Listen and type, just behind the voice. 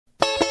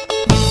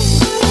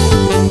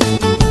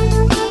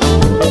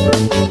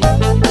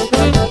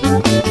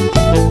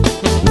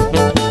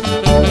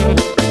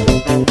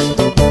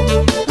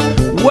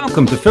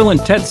Welcome to Phil and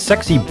Ted's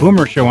Sexy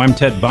Boomer Show. I'm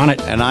Ted Bonnet.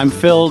 And I'm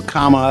Phil,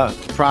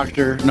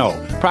 Proctor,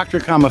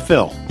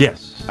 Phil.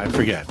 Yes. I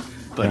forget.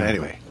 But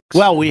anyway.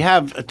 Well, we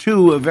have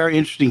two very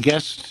interesting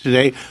guests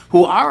today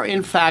who are,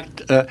 in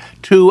fact,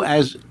 two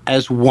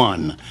as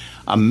one.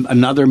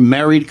 Another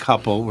married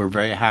couple. We're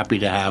very happy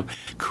to have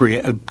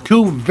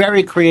two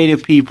very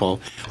creative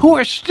people who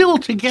are still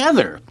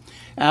together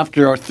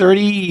after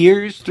 30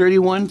 years,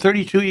 31,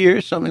 32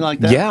 years, something like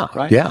that. Yeah,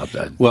 right? yeah.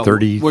 Well,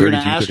 30, we're going to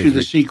 32, ask 33. you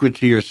the secret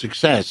to your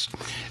success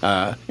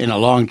in a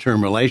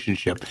long-term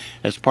relationship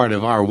as part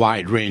of our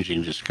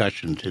wide-ranging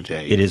discussion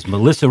today. It is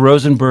Melissa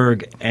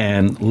Rosenberg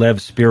and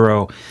Lev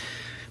Spiro.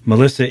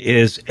 Melissa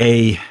is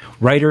a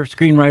writer,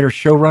 screenwriter,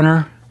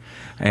 showrunner,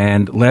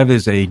 and Lev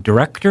is a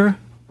director,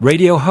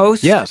 radio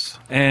host, Yes,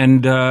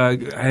 and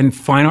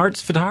fine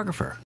arts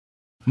photographer.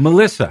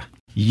 Melissa,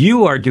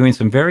 you are doing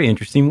some very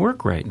interesting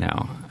work right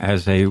now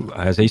as a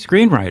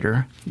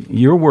screenwriter.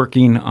 You're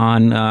working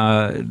on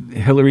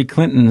Hillary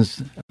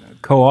Clinton's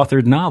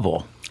co-authored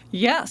novel.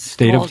 Yes.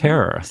 State of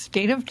Terror.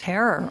 State of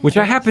Terror. Which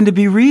I happen to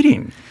be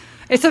reading.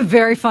 It's a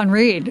very fun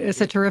read. It's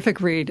a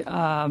terrific read.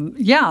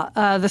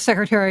 The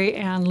Secretary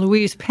and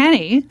Louise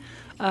Penny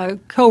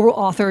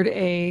co-authored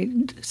a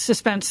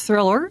suspense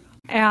thriller.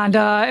 And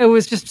it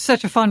was just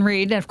such a fun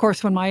read. And, of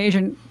course, when my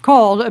agent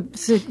called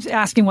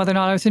asking whether or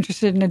not I was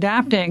interested in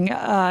adapting,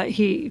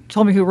 he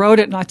told me who wrote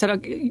it. And I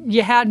said,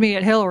 you had me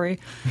at Hillary.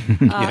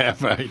 Yeah,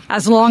 right.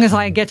 As long as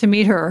I get to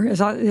meet her.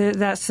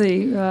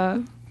 That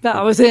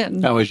I was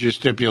in. That was your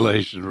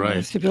stipulation,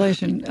 right?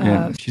 Stipulation.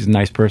 Yeah, she's a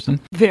nice person.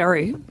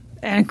 Very.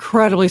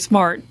 Incredibly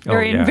smart.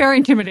 Very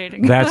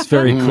intimidating. That's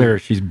very clear.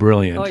 She's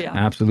brilliant. Oh, yeah.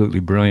 Absolutely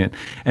brilliant.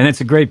 And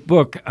it's a great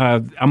book.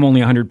 I'm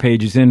only 100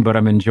 pages in, but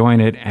I'm enjoying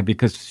it. And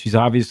because she's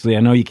obviously, I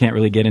know you can't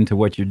really get into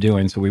what you're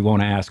doing, so we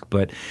won't ask.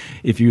 But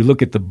if you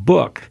look at the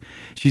book,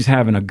 she's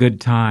having a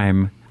good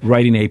time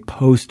writing a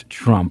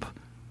post-Trump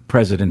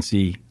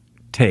presidency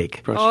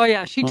take. Oh,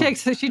 yeah. She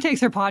takes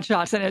her pot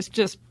shots, and it's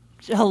just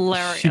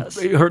hilarious.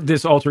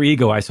 This alter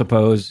ego, I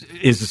suppose,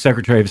 is the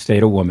Secretary of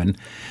State, a woman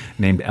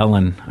named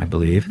Ellen, I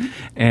believe.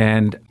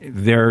 And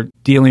they're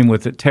dealing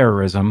with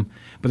terrorism,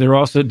 but they're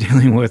also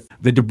dealing with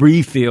the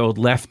debris field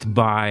left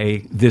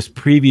by this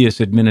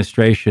previous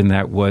administration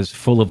that was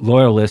full of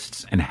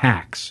loyalists and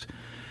hacks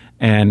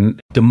and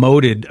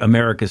demoted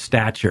America's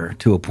stature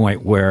to a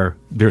point where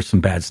there's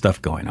some bad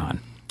stuff going on.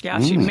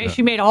 Yeah,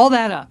 she made all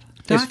that up.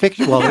 It's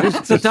fictional. Well,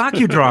 It's a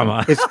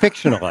docudrama. It's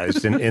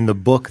fictionalized. In the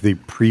book, the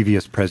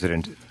previous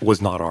president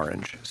was not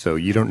orange, so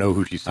you don't know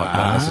who she's talking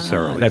about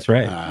necessarily. That's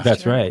right.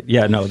 That's right.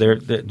 Yeah, no, they're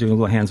doing a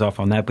little hands off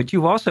on that. But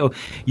you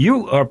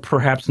are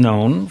perhaps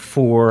known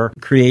for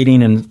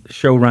creating and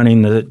show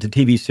running the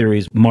TV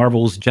series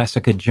Marvel's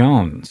Jessica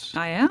Jones.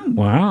 I am.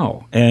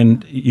 Wow.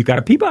 And you got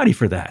a Peabody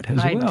for that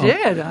as well.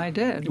 I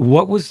did.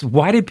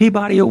 Why did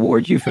Peabody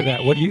award you for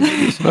that? What do you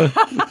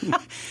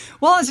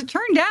Well, as it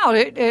turned out,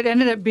 it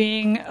ended up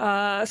being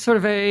sort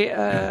of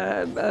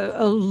a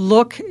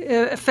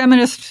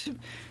feminist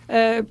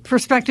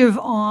perspective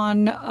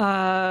on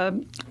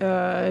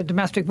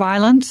domestic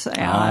violence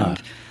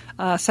and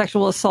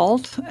sexual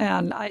assault,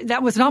 and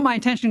that was not my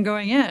intention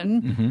going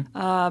in. Mm-hmm.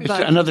 But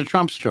it's another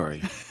Trump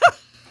story.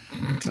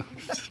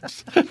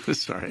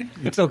 Sorry.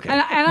 It's okay.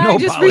 And I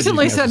just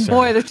recently said,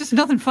 boy, there's just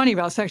nothing funny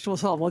about sexual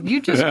assault. Well, there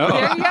you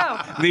go.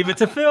 Leave it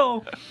to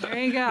Phil. There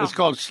you go. It's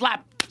called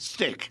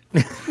Slapstick.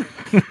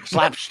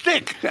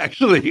 Slapstick,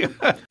 actually.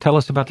 Tell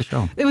us about the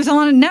show. It was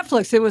on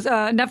Netflix. It was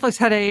Netflix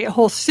had a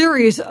whole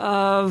series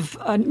of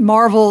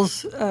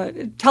Marvel's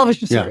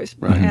television series,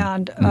 right.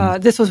 And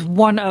this was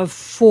one of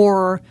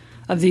 4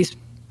 of these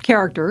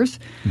characters,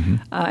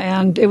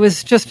 and it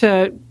was just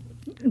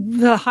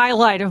the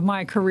highlight of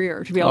my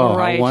career to be able to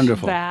write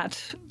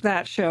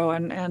that show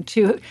and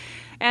to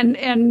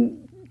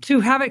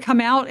have it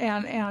come out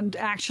and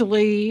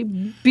actually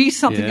be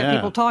something that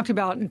people talked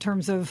about in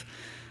terms of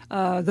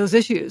those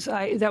issues.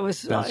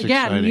 That's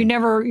again, you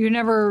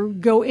never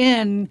go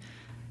in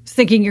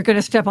thinking you're going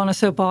to step on a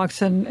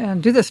soapbox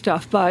and do this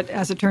stuff, but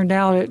as it turned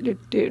out,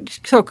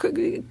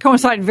 it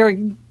coincided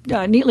very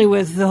neatly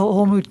with the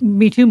whole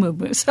Me Too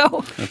movement.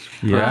 So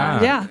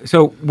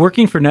So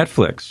working for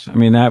Netflix, I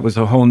mean, that was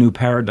a whole new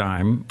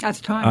paradigm. That's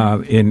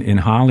time in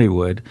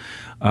Hollywood.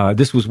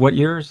 This was what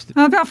years?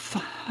 About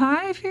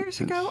 5 years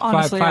ago.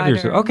 Honestly, 5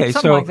 years ago. Okay,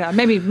 something like that.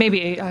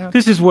 Maybe 8. I don't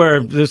This is where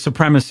the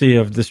supremacy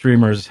of the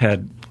streamers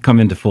had come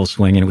into full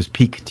swing, and it was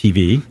peak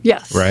TV.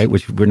 Yes, right.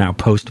 Which we're now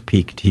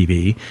post-peak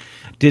TV.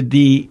 Did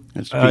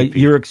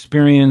your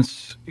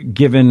experience,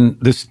 given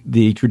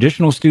the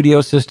traditional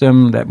studio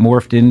system that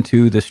morphed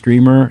into the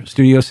streamer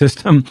studio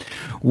system,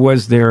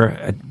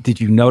 did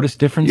you notice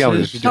differences? Yeah,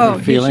 was it a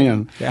different feeling?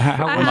 And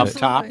how was up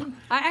top?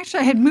 I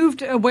had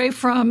moved away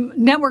from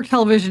network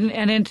television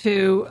and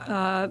into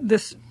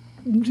this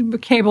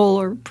cable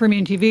or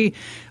premium TV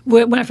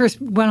when I first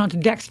went on to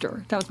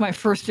Dexter. That was my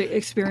first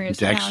experience.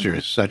 Dexter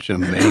is such an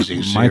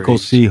amazing series. Michael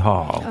C.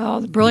 Hall. Oh,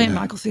 the brilliant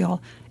Michael C.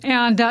 Hall.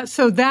 And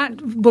so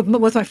that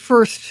was my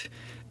first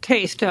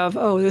taste of,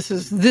 this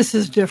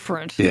is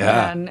different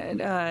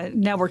than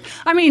network.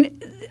 I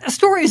mean, a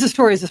story is a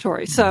story is a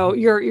story. So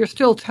you're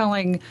still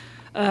telling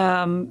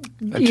a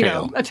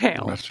tale. That's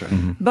right.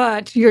 Mm-hmm.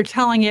 But you're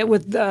telling it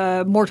with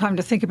more time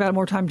to think about it,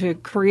 more time to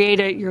create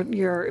it.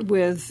 You're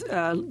with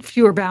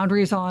fewer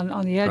boundaries on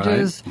the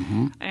edges, Right.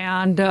 Mm-hmm.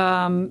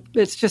 and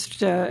it's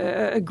just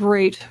a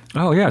great.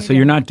 Oh yeah, so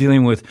you're not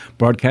dealing with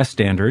broadcast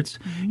standards.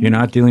 Mm-hmm. You're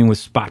not dealing with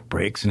spot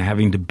breaks and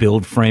having to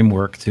build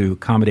framework to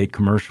accommodate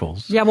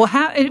commercials. Yeah, well,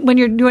 when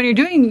you're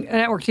doing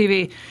network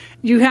TV,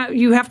 you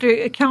have to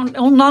account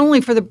not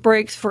only for the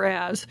breaks for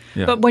ads,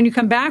 but when you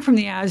come back from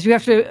the ads, you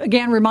have to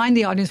again remind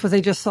the audience what they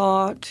just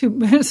saw 2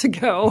 minutes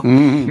ago.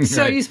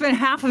 So you spend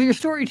half of your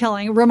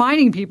storytelling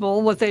reminding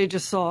people what they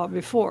just saw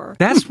before.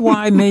 That's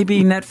why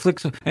maybe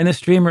Netflix and the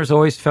streamers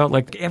always felt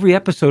like every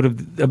episode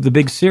of the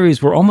big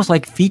series were almost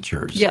like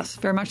features. Yes,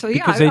 very much so.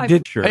 Yeah, because they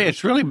did. Sure. Hey,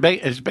 it's really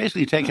it's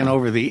basically taken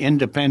over the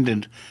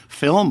independent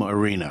film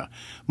arena.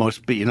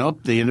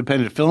 The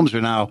independent films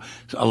are now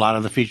a lot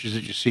of the features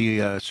that you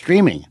see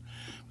streaming.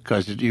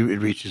 Because it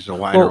reaches a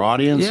wider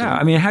audience. Yeah,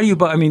 I mean, how do you?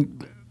 I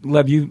mean,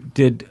 Lev, you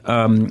did.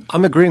 I'm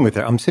agreeing with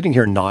that. I'm sitting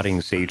here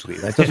nodding sagely.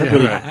 That doesn't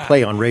really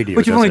play on radio.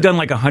 But you've only done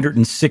like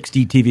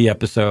 160 TV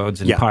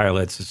episodes and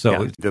pilots.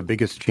 So the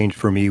biggest change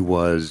for me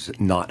was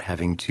not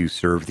having to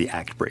serve the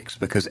act breaks,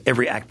 because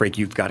every act break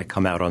you've got to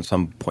come out on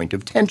some point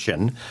of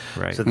tension,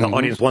 right. So the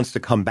audience wants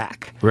to come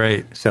back.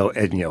 Right. So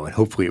and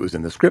hopefully it was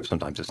in the script.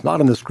 Sometimes it's not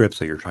in the script,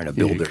 so you're trying to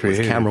build it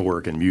with camera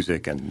work and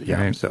music and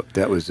Right. So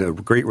that was a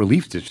great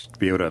relief to just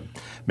be able to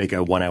make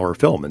a 1 hour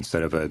film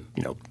instead of a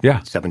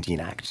 17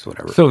 acts,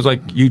 whatever. So it was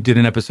like you did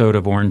an episode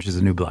of Orange is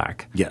the New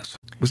Black. Yes.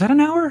 Was that an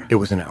hour? It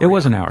was an hour. It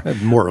was an hour.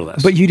 More or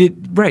less. But you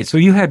did, right. So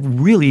you had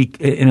really,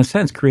 in a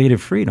sense,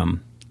 creative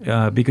freedom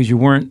because you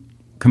weren't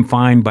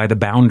confined by the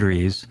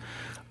boundaries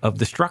of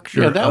the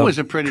structure was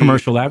of a pretty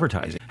commercial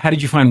advertising. How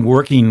did you find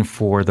working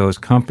for those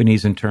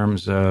companies in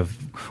terms of,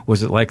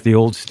 was it like the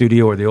old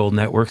studio or the old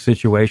network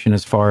situation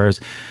as far as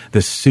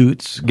the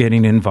suits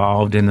getting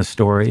involved in the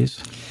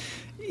stories?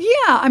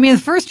 Yeah, I mean,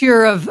 the first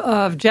year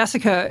of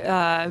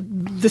Jessica,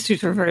 the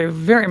suits were very,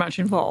 very much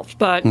involved.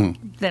 But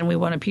then we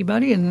won a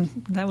Peabody, and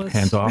that was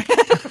hands off.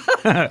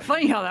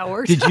 Funny how that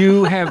works. Did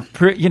you have,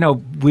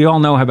 we all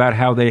know about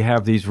how they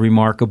have these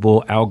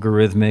remarkable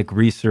algorithmic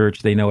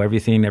research. They know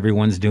everything.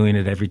 Everyone's doing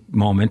it every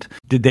moment.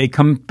 Did they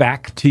come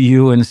back to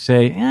you and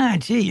say,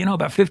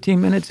 about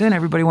 15 minutes in,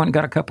 everybody went and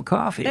got a cup of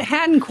coffee? It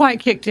hadn't quite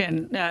kicked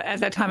in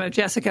at that time of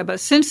Jessica, but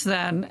since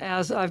then,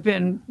 as I've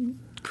been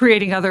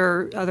creating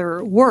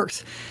other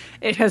works,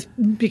 it has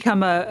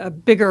become a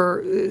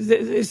bigger.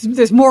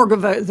 There's more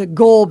of the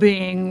goal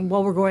being,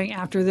 we're going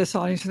after this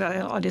audience or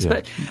that audience.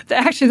 Yeah. But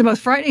actually, the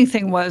most frightening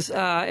thing was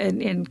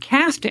in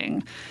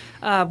casting,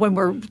 when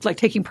we're like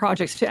taking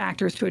projects to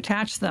actors to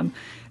attach them.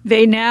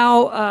 They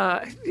now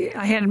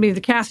I handed me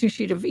the casting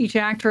sheet of each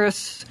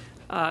actress.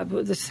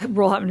 This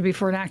role happened to be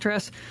for an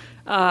actress.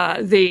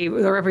 The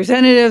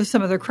representatives,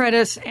 some of their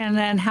credits, and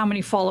then how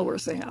many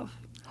followers they have.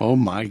 Oh,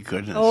 my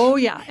goodness. Oh,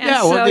 yeah.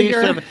 And they used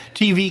to have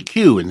TV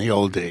Q in the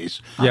old days.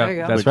 Yeah, there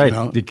you go. that's But,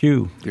 right. The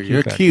Q.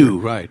 Your Q,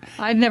 right.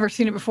 I'd never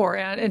seen it before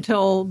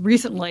until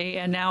recently,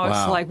 and now it's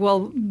Wow. like,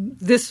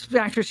 this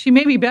actress, she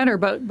may be better,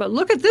 but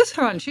look at this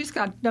one. She's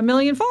got 1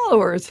 million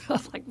followers. I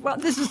was like,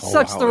 this is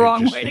such the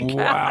wrong way to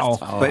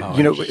cast. Wow. But,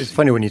 it's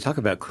funny when you talk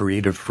about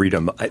creative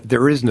freedom,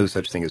 there is no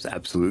such thing as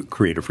absolute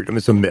creative freedom.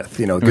 It's a myth,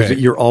 because Right.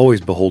 you're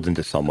always beholden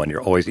to someone.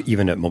 You're always,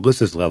 even at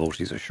Melissa's level,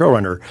 she's a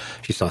showrunner.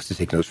 She still has to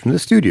take notes from the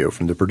studio,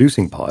 from the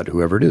producing pod,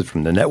 whoever it is,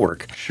 from the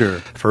network. Sure.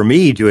 For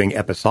me, doing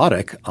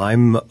episodic,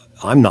 I'm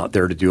not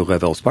there to do a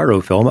Lev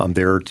Spiro film. I'm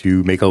there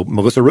to make a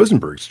Melissa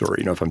Rosenberg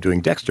story. If I'm doing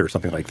Dexter or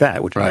something like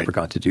that, which I Right.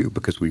 forgot to do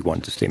because we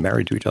wanted to stay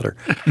married to each other.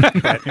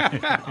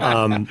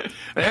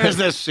 There's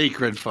the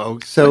secret,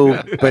 folks.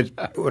 So, but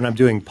when I'm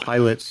doing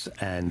pilots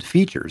and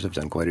features, I've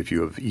done quite a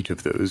few of each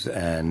of those,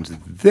 and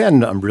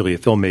then I'm really a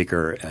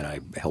filmmaker and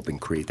I'm helping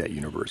create that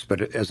universe.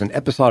 But as an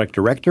episodic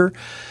director,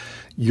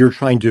 you're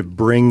trying to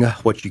bring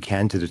what you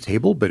can to the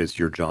table, but it's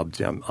your job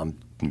to, I'm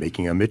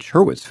making a Mitch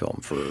Hurwitz film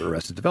for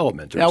Arrested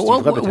Development. Or Yeah, Steve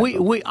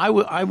Levitan film.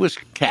 I was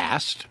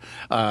cast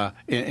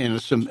in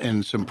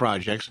some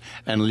projects,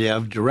 and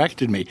Lev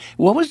directed me.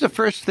 What was the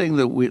first thing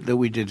that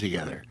we did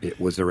together? It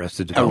was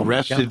Arrested Development.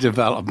 Arrested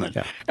Development.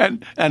 Yeah.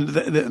 And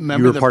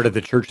remember You were part of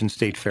the Church and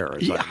State Fair.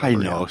 As Yeah, I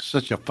remember, know,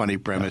 such a funny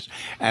premise,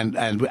 and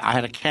I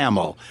had a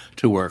camel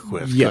to work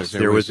with. Yes,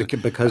 there was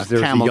because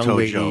there's a camel young toe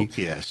lady. joke.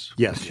 Yes,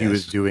 she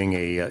was doing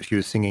she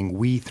was singing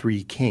 "We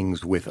Three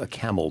Kings" with a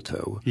camel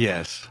toe.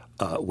 Yes.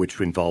 Which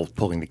involved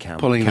pulling the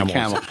camel. Pulling the camels.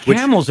 camel.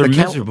 Camels are the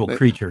camel- miserable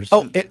creatures.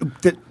 Oh,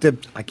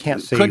 I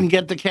can't say. Couldn't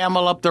get the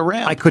camel up the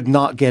ramp. I could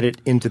not get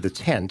it into the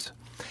tent.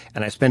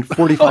 And I spent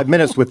 45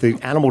 minutes with the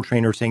animal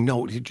trainer saying,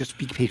 no, just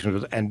be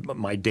patient. And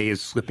my day is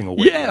slipping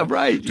away. Yeah,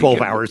 right.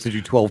 12 hours to do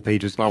 12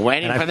 pages. We're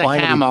waiting and for the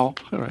camel.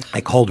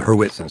 I called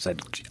Hurwitz and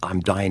said, I'm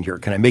dying here.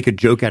 Can I make a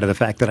joke out of the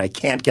fact that I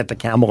can't get the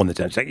camel in the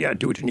tent? Say, yeah,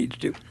 do what you need to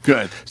do.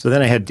 Good. So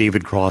then I had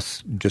David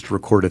Cross just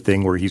record a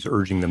thing where he's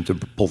urging them to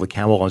pull the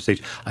camel on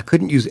stage. I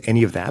couldn't use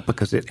any of that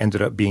because it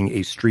ended up being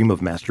a stream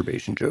of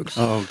masturbation jokes.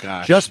 Oh,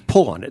 gosh. Just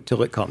pull on it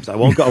till it comes. I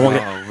won't go.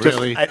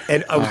 Really?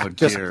 I was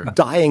just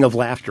dying of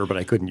laughter, but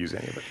I couldn't use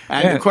any of it.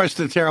 And, of course,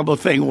 the terrible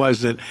thing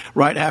was that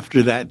right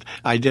after that,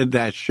 I did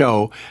that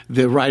show,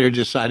 the writer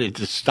decided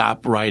to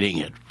stop writing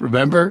it.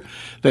 Remember?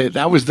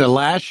 That was the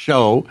last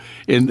show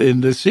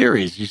in the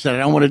series. He said, I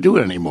don't want to do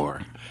it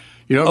anymore.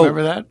 You don't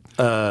remember that?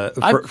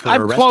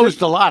 I've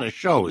closed a lot of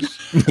shows.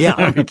 Yeah.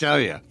 Let me tell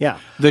you. Yeah.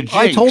 The Jinx.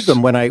 I told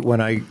them when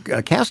I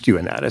cast you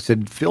in that, I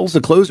said, Phil's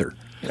a closer.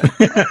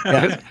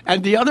 Yeah.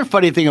 And the other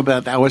funny thing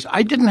about that was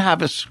I didn't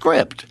have a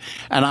script,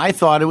 and I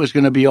thought it was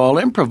going to be all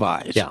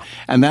improvised. Yeah.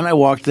 And then I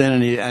walked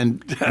in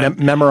and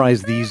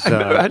memorize these.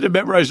 I had to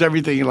memorize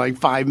everything in like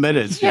 5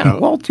 minutes. Yeah, you know?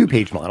 Well,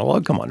 2-page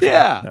monologue. Come on.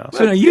 Yeah. No.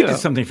 So now you did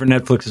something for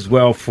Netflix as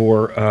well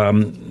for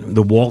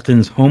the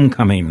Waltons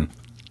Homecoming.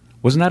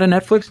 Wasn't that a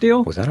Netflix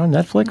deal? Was that on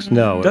Netflix?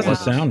 No, Doesn't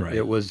sound right.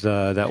 It was.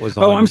 That was.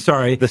 Oh, on I'm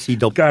sorry. The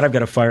CW. God, I've got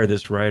to fire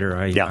this writer.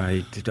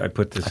 I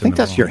put this. I think in the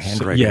that's wrong- your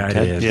handwriting, Yeah, it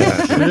Ted. is.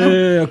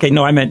 Yeah. Okay,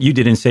 no, I meant you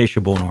did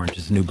Insatiable and Orange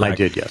is the New Black. I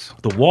did, yes.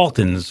 The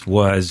Waltons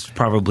was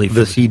probably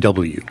The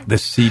CW. The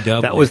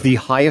CW. That was the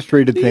highest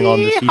rated thing on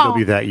the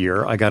CW that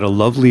year. I got a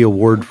lovely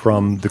award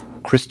from the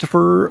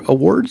Christopher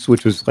Awards,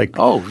 which was like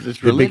this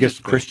the religious biggest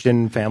thing.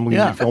 Christian family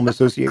Yeah. film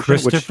association.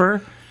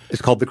 Christopher?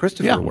 It's called the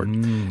Christopher Yeah. Award.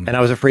 And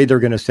I was afraid they were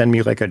going to send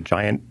me like a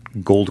giant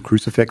gold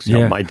crucifix. You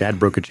know, Yeah. my dad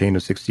broke a chain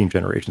of 16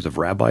 generations of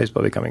rabbis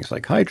by becoming a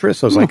psychiatrist.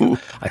 So I was like,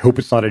 I hope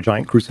it's not a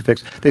giant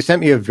crucifix. They sent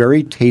me a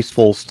very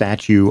tasteful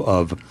statue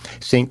of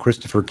St.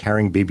 Christopher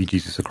carrying baby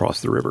Jesus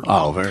across the river.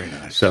 Oh, very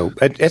nice. So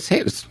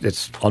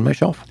it's on my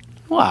shelf.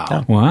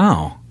 Wow.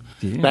 Wow.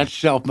 That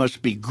shelf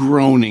must be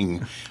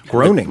groaning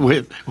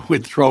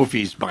with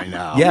trophies by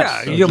now.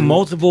 Yes. Yeah, you have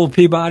multiple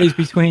Peabodys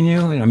between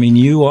you. I mean,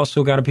 you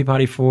also got a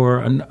Peabody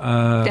for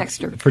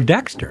Dexter. For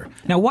Dexter.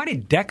 Now, why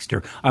did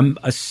Dexter,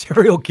 a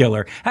serial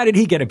killer, how did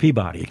he get a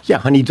Peabody? Yeah,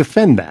 honey,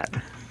 defend that.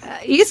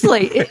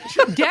 Easily.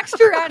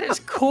 Dexter at its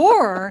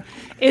core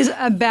is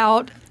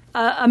about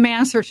a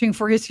man searching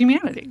for his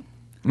humanity.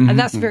 And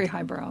that's very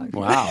highbrow.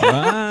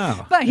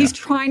 Wow. But he's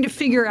trying to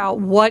figure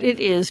out what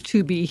it is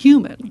to be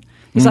human.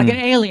 He's like an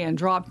alien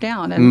dropped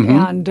down,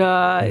 and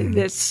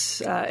that's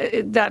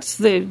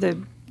the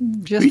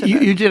gist of it.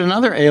 You did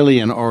another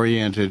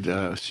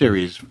alien-oriented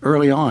series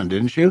early on,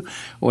 didn't you?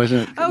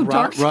 Wasn't it?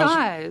 Dark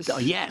Skies. Oh,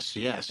 yes.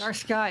 Dark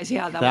Skies,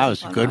 yeah. That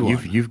was a fun good one.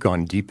 one. You've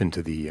gone deep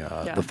into the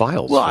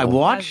files. Well, I Phil.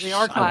 watched The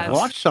archives. I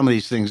watched some of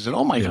these things, and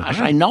oh my gosh,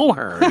 I know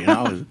her. You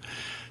know,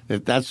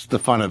 that's the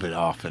fun of it.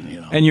 Often, you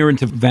know. And you're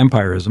into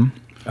vampirism.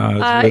 With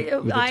the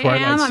I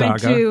Twilight am. Saga.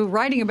 I'm into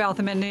writing about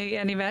them in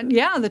an event.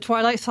 Yeah, the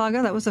Twilight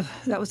Saga. That was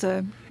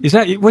a. Is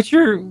that what's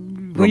your?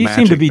 Well, you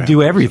seem to be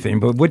do everything,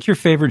 but what's your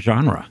favorite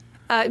genre?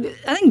 I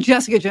think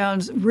Jessica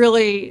Jones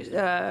really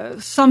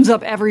sums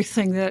up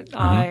everything that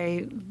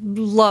I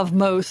love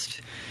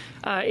most.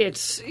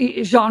 It's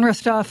genre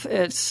stuff.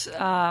 It's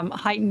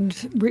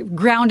heightened,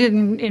 grounded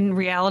in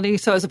reality.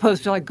 So as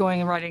opposed to like going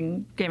and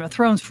writing Game of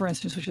Thrones, for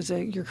instance, which is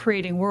you're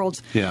creating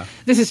worlds. Yeah.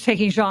 This is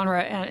taking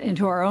genre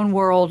into our own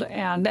world,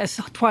 and as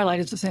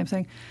Twilight is the same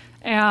thing.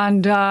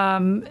 And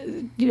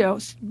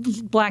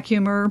black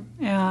humor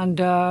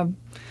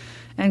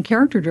and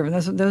character driven.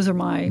 Those are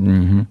my.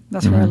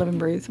 That's where I live and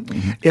breathe.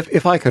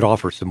 If I could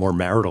offer some more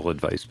marital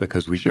advice,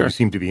 because we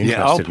seem to be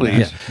interested in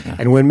please. that. Yeah.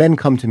 And when men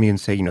come to me and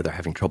say, they're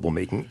having trouble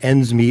making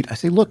ends meet, I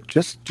say, look,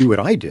 just do what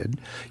I did.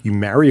 You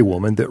marry a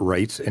woman that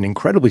writes an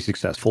incredibly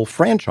successful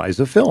franchise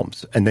of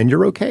films, and then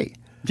you're okay.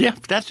 Yeah,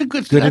 that's a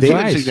good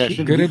advice.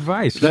 suggestion. Good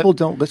advice. People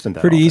don't listen to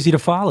that. Pretty often. easy to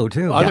follow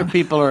too. Other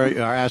people are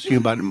asking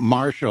about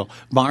Marshall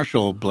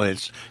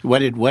Blitz,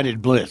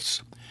 wedded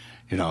Blitz.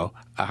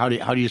 How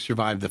do you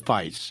survive the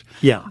fights?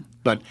 Yeah.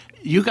 But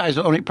you guys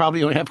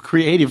probably only have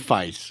creative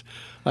fights.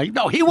 Like,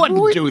 no, he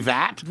wouldn't do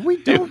that. We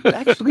don't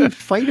actually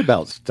fight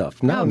about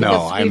stuff. No. No,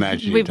 I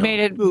imagine we've made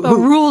it a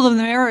rule of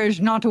the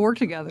marriage not to work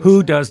together.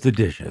 Who does the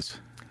dishes?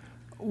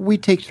 We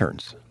take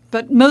turns.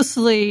 But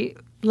mostly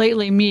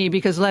lately me,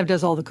 because Lev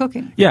does all the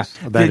cooking. Yeah,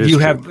 that is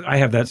true. I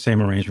have that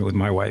same arrangement with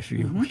my wife.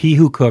 He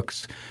who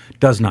cooks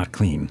does not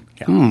clean.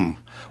 Yeah.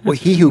 Well,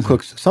 he who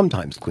cooks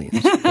sometimes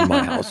cleans in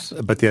my house,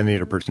 but the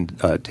other person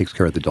takes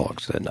care of the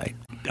dogs at night.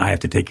 I have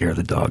to take care of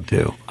the dog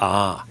too.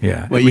 Ah,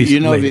 yeah. Well,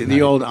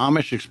 the old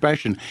Amish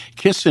expression: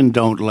 "Kissin'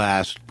 don't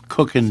last,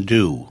 cookin'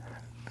 do."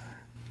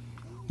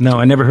 No,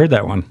 I never heard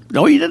that one.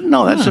 No, you didn't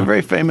know. That's a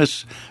very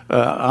famous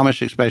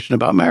Amish expression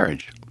about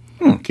marriage.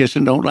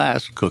 Kissin' don't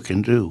last,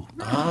 cookin' do.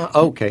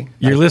 Okay.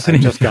 You're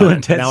listening to Phil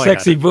and Ted's Now I got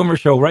Sexy it. Boomer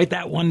Show. Write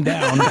that one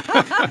down.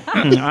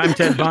 I'm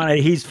Ted Bonnet.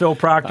 He's Phil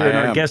Proctor. And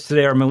our guests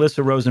today are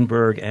Melissa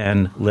Rosenberg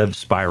and Lev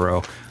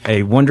Spiro.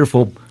 A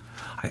wonderful,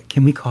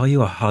 can we call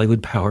you a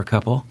Hollywood power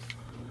couple?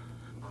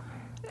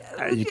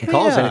 You can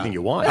call us anything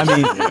you want. I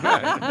mean,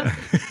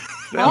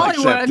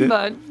 Hollywood,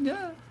 but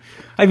yeah.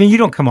 I mean, you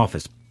don't come off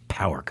as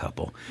power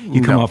couple.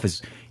 You come off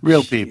as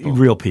Real people.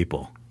 Real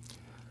people.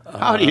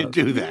 How do you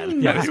do that?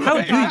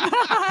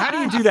 How do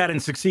you do that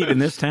and succeed in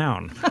this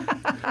town?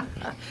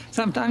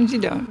 Sometimes you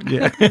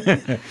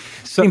don't.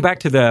 So back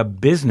to the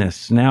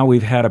business. Now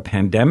we've had a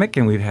pandemic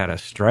and we've had a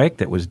strike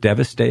that was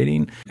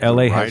devastating.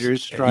 LA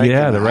writers' strike.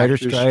 Yeah, and the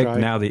writers' actors' strike.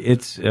 Now the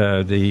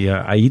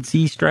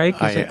IATSE strike.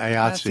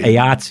 IATSE.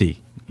 IATSE.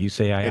 You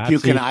say IATSE. If you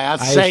can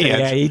say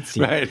it.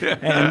 IATSE. Right.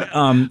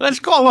 And let's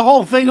call the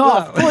whole thing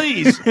off,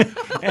 please.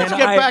 Let's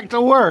get back to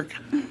work.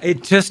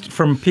 It just,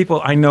 from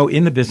people I know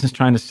in the business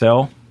trying to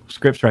sell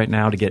scripts right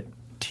now to get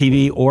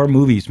TV or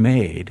movies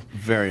made.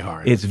 Very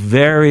hard. It's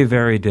very,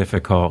 very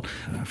difficult.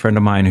 A friend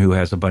of mine who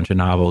has a bunch of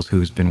novels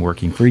who's been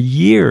working for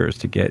years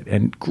to get,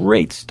 and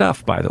great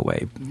stuff, by the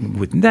way,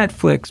 with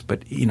Netflix,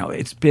 but,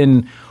 it's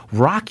been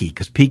rocky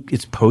because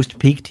it's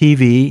post-peak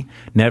TV.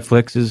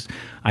 Netflix is,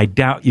 I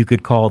doubt you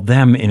could call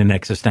them in an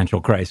existential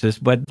crisis,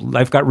 but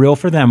life got real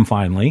for them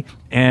finally.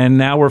 And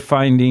now we're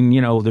finding,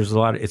 there's a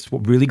lot of, it's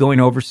really going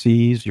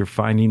overseas. You're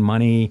finding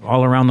money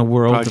all around the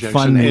world Projects to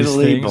fund in these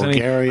Italy, things.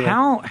 Bulgaria.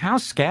 How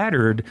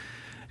scattered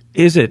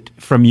is it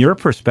from your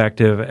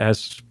perspective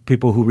as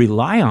people who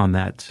rely on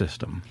that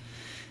system?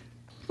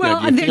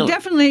 Well,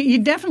 you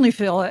definitely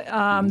feel it.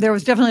 There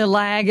was definitely a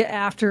lag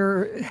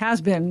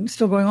has been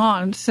still going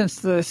on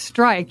since the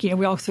strike.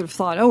 We all sort of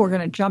thought, we're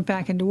going to jump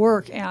back into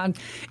work. And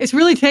it's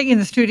really taking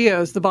the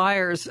studios, the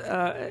buyers,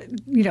 a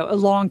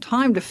long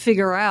time to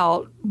figure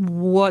out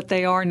what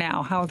they are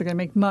now, how they're going to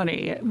make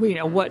money,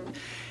 what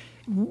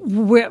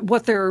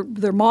their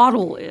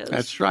model is.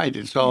 That's right.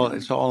 It's all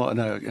in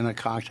a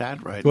cocked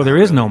hat right now. Well, there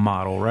is no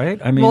model,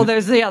 right? I mean,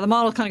 there's the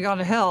model's kind of gone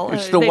to hell.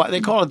 It's they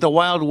call it the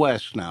Wild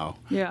West now.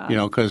 Yeah.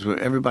 Because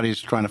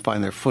everybody's trying to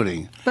find their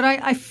footing. But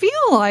I feel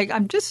like I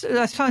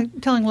was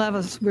telling Lev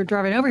as we were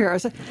driving over here,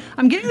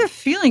 I'm getting the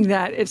feeling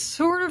that it's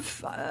sort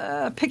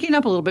of picking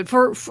up a little bit.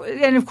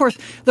 And of course,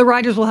 the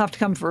writers will have to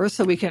come first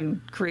so we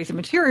can create the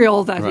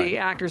material that the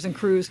actors and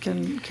crews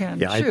can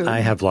shoot.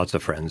 I have lots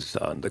of friends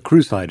on the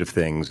crew side of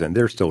things, and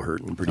they're still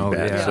hurting pretty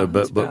bad. Yeah. So,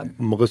 but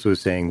Melissa was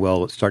saying,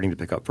 well, it's starting to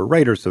pick up for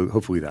writers, so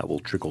hopefully that will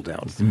trickle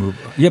down.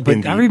 Yeah,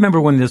 but I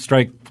remember when this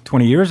strike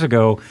 20 years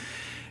ago,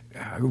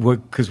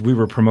 because we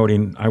were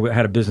promoting, I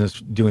had a business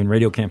doing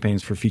radio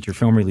campaigns for feature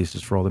film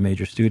releases for all the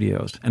major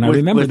studios, and I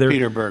remember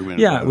Peter Bergman.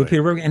 Yeah, with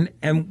Peter Bergman,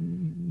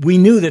 and we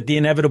knew that the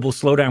inevitable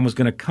slowdown was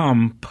going to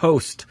come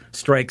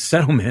post-strike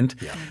settlement,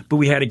 but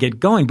we had to get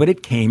going. But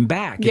it came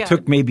back. It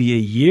took maybe a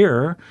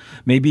year,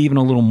 maybe even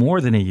a little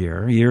more than a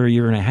year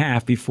and a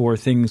half before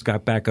things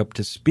got back up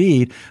to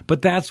speed.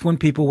 But that's when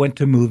people went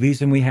to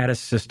movies and we had a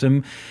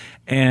system,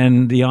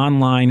 and the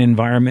online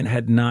environment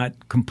had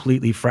not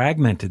completely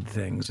fragmented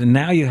things. And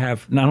now you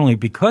have, not only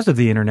because of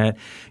the internet,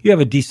 you have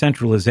a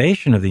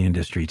decentralization of the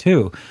industry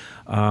too.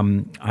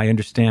 I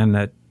understand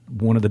that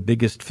one of the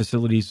biggest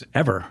facilities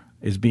ever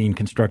is being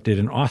constructed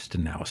in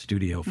Austin now, a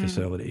studio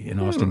facility in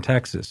Austin,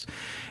 Texas.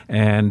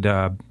 And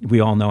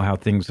we all know how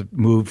things have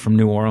moved from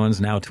New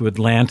Orleans now to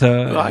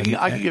Atlanta. Well, I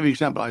can give you an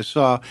example.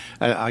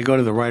 I go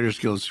to the Writers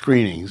Guild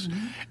screenings,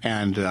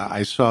 and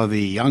I saw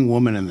The Young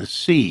Woman in the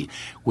Sea,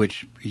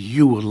 which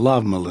you will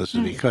love,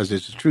 Melissa, because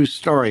it's a true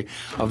story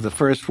of the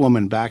first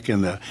woman back in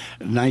the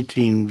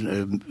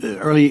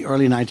early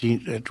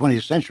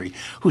 20th century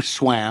who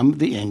swam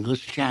the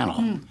English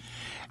Channel.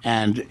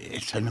 And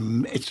it's an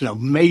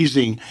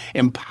amazing,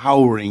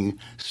 empowering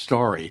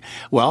story.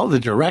 Well, the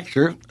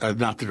writer,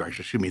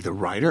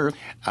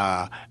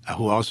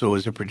 who also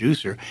is a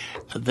producer,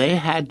 they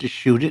had to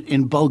shoot it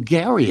in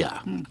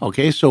Bulgaria.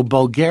 Okay, so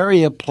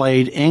Bulgaria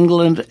played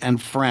England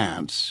and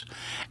France,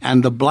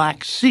 and the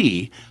Black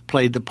Sea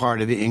played the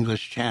part of the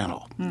English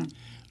Channel.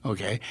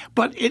 Okay,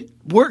 but it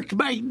worked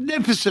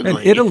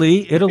magnificently.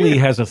 And Italy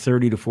has a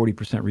 30 to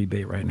 40%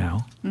 rebate right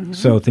now,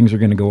 so things are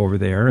going to go over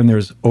there, and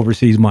there's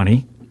overseas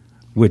money,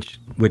 which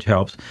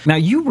helps. Now,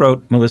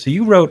 Melissa,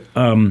 you wrote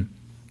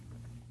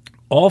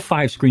all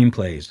 5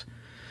 screenplays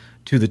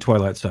to the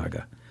Twilight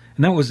Saga,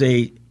 and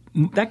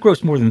that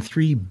grossed more than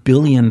 $3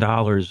 billion.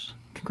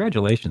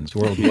 Congratulations,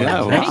 worldwide.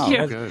 Yeah, wow, Thank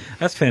you. Good.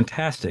 That's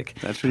fantastic.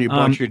 That's when you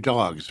bought your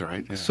dogs,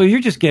 right? Yeah. So you're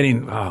just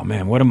getting, oh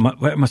man, what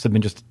must have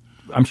been just,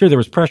 I'm sure there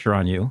was pressure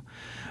on you,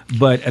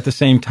 but at the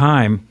same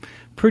time,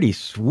 pretty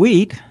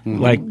sweet,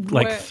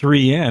 like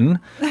 3 in.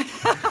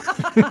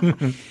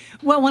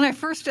 Well, when I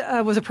first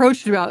was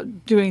approached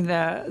about doing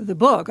the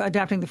book,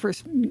 adapting the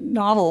first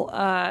novel,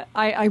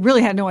 I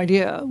really had no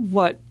idea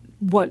what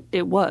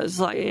it was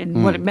like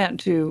and what it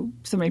meant to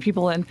so many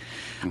people. And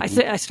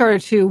I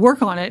started to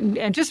work on it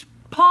and just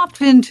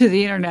popped into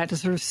the internet to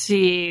sort of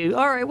see,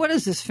 all right, what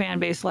is this fan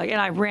base like?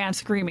 And I ran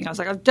screaming. I was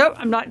like,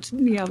 I'm not,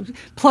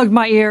 plugged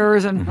my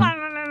ears and,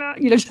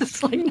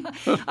 just like,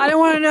 I don't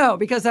want to know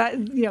because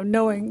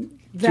knowing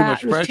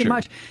that was too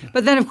much.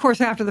 But then, of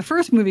course, after the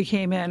first movie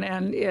came in,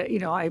 and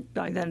I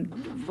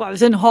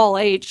was in Hall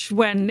H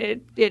when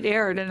it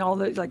aired, and all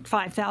the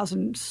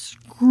 5,000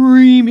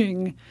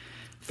 screaming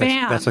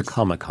fans. That's a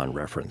Comic-Con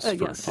reference.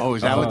 Yes. Oh,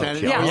 is that what that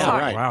is? Yeah, Oh,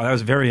 sorry. right. Wow, that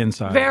was very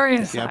inside. Very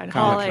inside. Yep,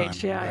 Hall Comic-Con.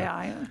 H.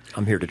 Yeah.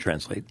 I'm here to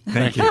translate.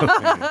 Thank you.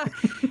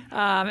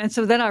 And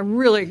so then I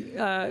really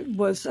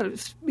was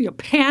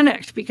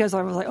panicked because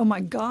I was like, oh my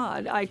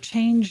God, I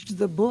changed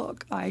the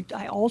book. I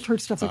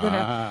altered stuff. They're going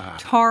to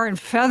tar and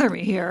feather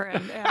me here.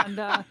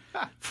 And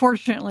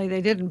fortunately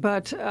they didn't.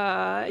 But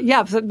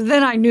so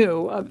then I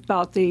knew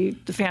about the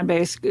fan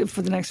base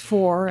for the next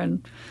 4.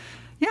 And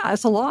yeah,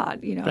 it's a lot.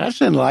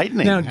 That's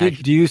enlightening. Now,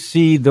 do you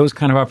see those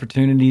kind of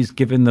opportunities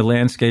given the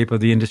landscape of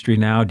the industry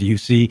now? Do you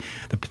see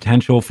the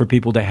potential for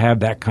people to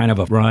have that kind of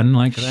a run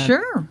like that?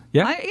 Sure.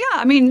 Yeah?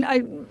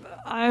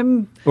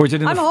 I'm Or is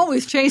it in I'm the-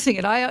 always chasing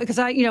it. I'm a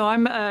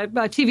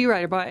TV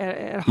writer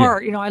at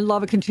heart. I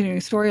love a continuing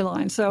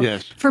storyline. So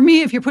Yes. for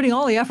me, if you're putting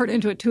all the effort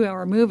into a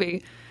 2-hour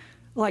movie,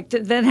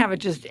 then have it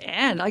just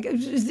end.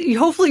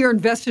 Hopefully you're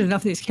invested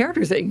enough in these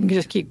characters that you can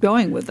just keep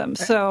going with them.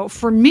 So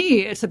for me,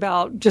 it's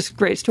about just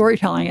great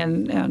storytelling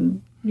and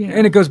And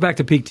it goes back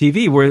to peak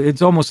TV, where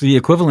it's almost the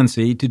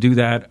equivalency to do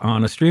that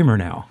on a streamer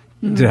now.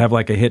 To have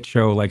like a hit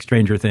show like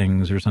Stranger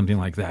Things or something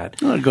like that.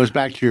 Well, it goes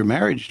back to your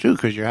marriage, too,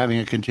 because you're having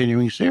a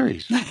continuing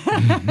series.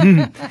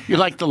 You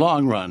like the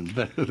long run.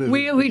 But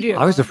we do.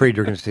 I was afraid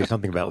you were going to say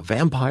something about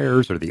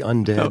vampires or the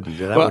undead. and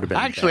that would have been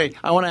actually, bad.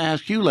 I want to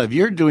ask you, Lev,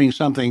 you're doing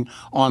something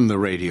on the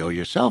radio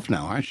yourself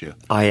now, aren't you?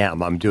 I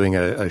am. I'm doing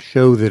a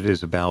show that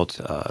is about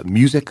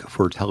music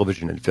for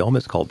television and film.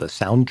 It's called The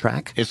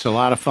Soundtrack. It's a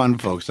lot of fun,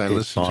 folks. I It's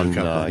listen on, to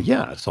a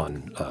couple. it's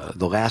on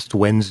the last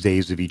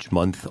Wednesdays of each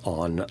month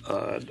on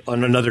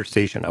another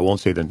station. I won't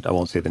say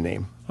the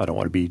name. I don't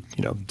want to be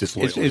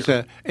disloyal.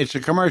 It's a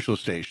commercial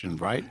station,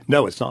 right?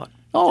 No, it's not.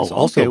 Oh, it's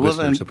also okay. Well,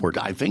 listener then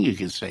supported. I think you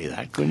could say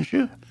that, couldn't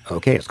you?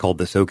 Okay, it's called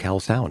the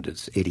SoCal Sound.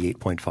 It's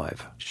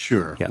 88.5.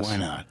 Sure. Yes. Why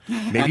not?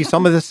 Maybe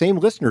some of the same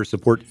listeners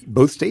support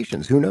both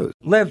stations. Who knows?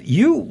 Lev,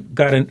 you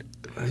got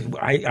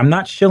I'm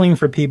not shilling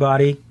for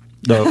Peabody,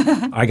 though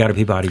I got a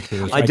Peabody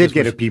too. So I did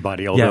get a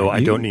Peabody, although I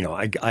you- don't.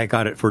 I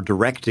got it for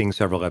directing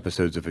several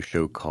episodes of a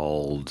show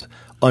called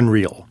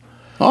Unreal.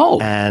 Oh.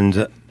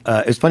 And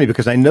it's funny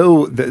because I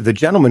know the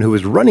gentleman who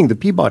was running the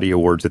Peabody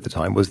Awards at the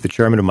time was the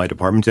chairman of my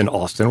department in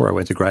Austin, where I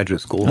went to graduate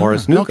school,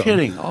 Horace no Newcomb.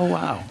 kidding. Oh,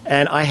 wow.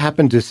 And I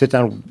happened to sit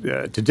down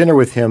to dinner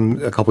with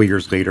him a couple of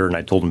years later, and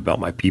I told him about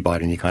my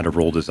Peabody, and he kind of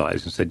rolled his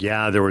eyes and said,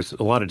 yeah, there was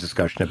a lot of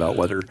discussion about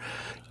whether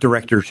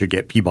directors should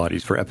get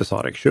Peabodys for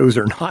episodic shows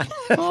or not.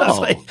 I was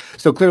like,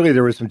 so clearly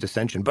there was some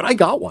dissension, but I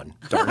got one,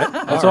 darn it.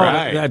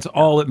 That's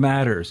all that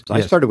matters. I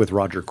Yes. started with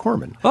Roger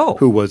Corman, Oh,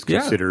 who was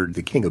yeah. considered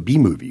the king of B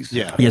movies.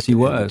 Yeah. Yes, he in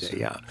the was. day,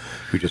 yeah,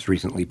 who just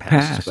recently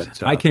passed. Passed.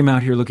 But, I came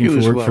out here looking he for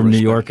was work well from New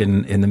respected.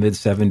 York in the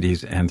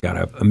mid-'70s and got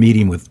a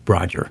meeting with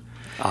Roger.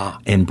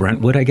 In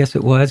Brentwood, I guess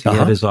it was. He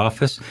had his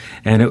office,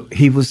 and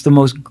he was the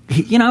most.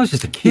 I was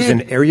just a kid. He's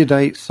an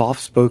erudite,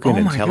 soft-spoken, Oh, my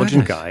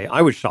intelligent goodness. guy.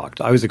 I was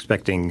shocked. I was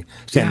expecting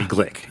Sammy Yeah.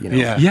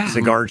 Glick, Yeah.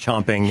 cigar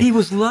chomping. He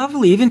was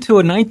lovely, even to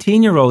a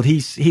 19-year-old.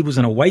 He was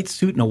in a white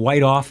suit in a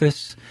white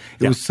office.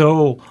 It was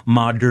so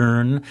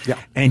modern. Yeah.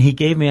 And he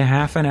gave me a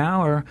half an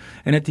hour,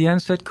 and at the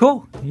end said,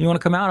 "Cool, you want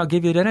to come out? I'll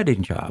give you an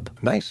editing job."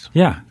 Nice.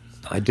 Yeah.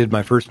 I did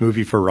my first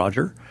movie for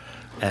Roger.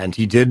 And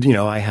he did,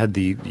 I had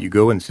you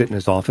go and sit in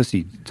his office.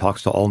 He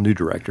talks to all new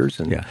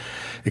directors and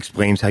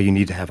explains how you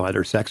need to have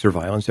either sex or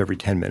violence every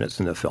 10 minutes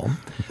in the film.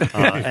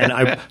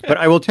 But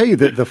I will tell you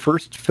that the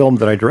first film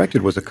that I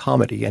directed was a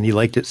comedy, and he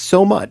liked it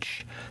so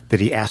much that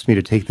he asked me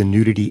to take the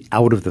nudity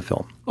out of the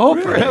film. Oh,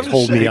 for And he heaven's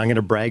told me, sake. I'm going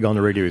to brag on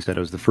the radio. He said I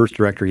was the first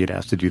director he had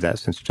asked to do that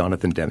since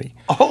Jonathan Demme.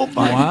 Oh,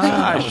 my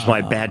That gosh. was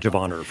my badge of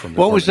honor from the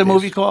What was the filming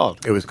movie days.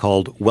 called? It was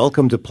called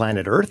Welcome to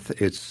Planet Earth.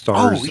 It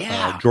stars Oh,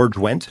 yeah. George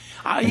Wendt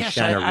and Yes,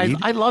 Shanna Reed.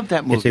 I love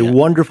that movie. It's a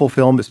wonderful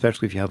film,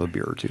 especially if you have a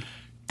beer or two.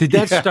 Did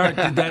that start?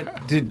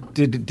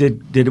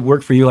 Did it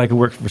work for you like it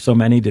worked for so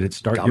many? Did it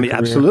start? I your mean, career?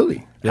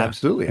 absolutely.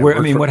 Absolutely.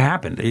 Where, what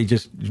happened? You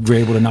just were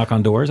able to knock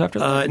on doors after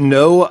that?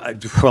 No.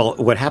 Well,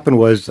 what happened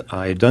was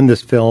I had done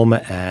this film,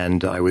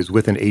 and I was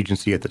with an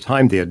agency at the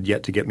time. They had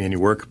yet to get me any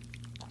work.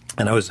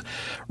 And I was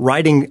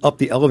riding up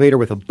the elevator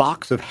with a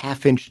box of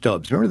half-inch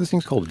stubs. Remember those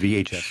things called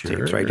VHS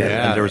tapes, right?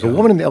 And there was a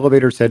woman in the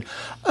elevator who said,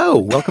 "Oh,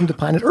 Welcome to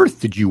Planet Earth.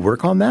 Did you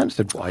work on that?" I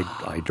said, "Well,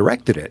 I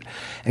directed it."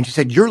 And she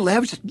said, "You're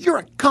Lev? She said, you're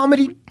a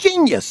comedy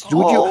genius.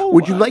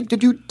 Would you like to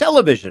do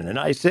television?" And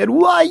I said,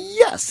 "Why,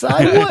 yes,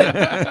 I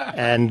would."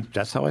 And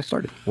that's how I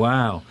started.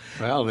 Wow.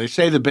 Well, they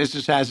say the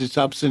business has its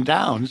ups and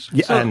downs.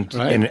 Yeah, So, and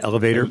right? in an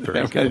elevator,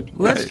 very good.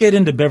 Let's get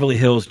into Beverly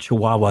Hills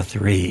Chihuahua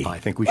 3. I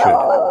think we should.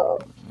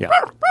 Yeah.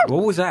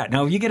 What was that?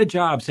 Now, you get a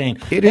job saying,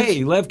 It "Hey,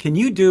 is- Lev, can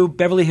you do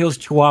Beverly Hills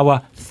Chihuahua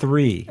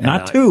 3?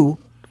 Not I- 2.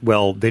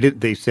 Well, they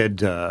did. They said,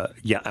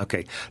 yeah,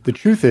 okay. The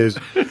truth is,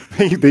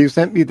 they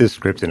sent me this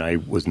script, and I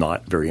was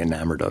not very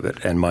enamored of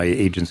it. And my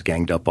agents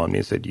ganged up on me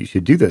and said, "You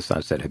should do this." I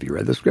said, "Have you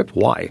read the script?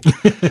 Why?"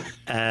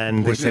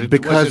 And they said,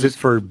 "Because it's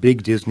for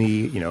big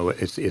Disney.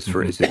 It's a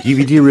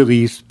DVD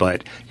release,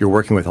 but you're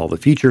working with all the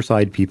feature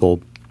side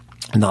people."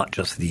 not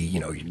just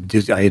the,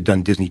 I had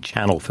done Disney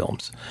Channel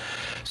films.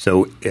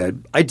 So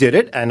I did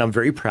it, and I'm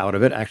very proud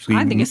of it. Actually,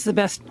 I think it's the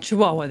best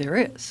Chihuahua there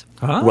is.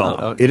 Oh.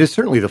 Well, it is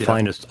certainly the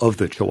finest of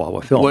the Chihuahua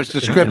films.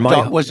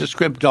 Was the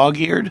script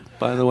dog-eared,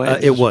 by the way?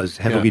 It was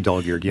heavily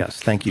dog-eared. Yes,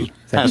 thank you.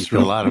 That's for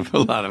a lot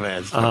of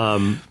ads.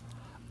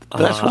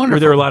 That's wonderful. Were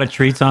there a lot of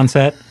treats on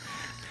set?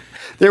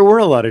 There were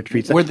a lot of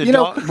treats. Were the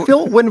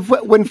Phil,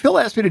 when Phil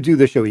asked me to do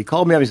the show, he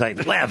called me up. He's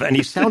like, Lev, and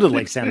he sounded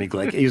like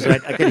he's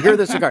like, I could hear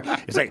the cigar.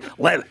 He's like,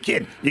 Lev,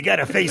 kid, you got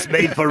a face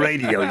made for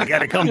radio. You got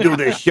to come do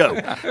this show.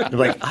 I'm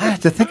like, I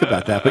have to think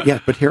about that,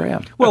 but here I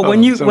am. Well,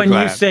 when you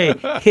say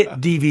hit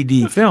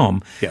DVD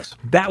film, yes,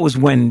 that was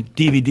when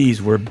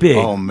DVDs were big.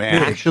 Oh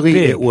man, actually,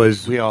 big. it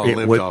was. We all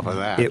lived off of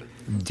that.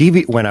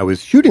 When I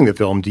was shooting the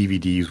film,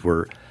 DVDs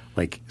were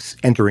like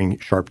entering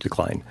sharp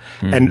decline.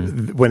 Mm-hmm.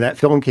 And when that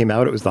film came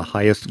out, it was the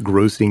highest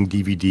grossing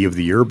DVD of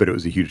the year, but it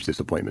was a huge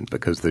disappointment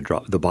because the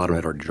bottom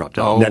had already dropped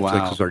out.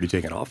 Netflix was already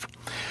taken off,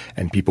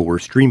 and people were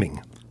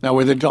streaming. Now,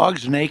 were the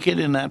dogs naked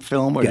in that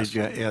film? Or Yes.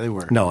 did you? Yeah, they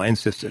were. No, I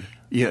insisted.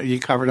 You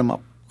covered them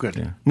up? Good.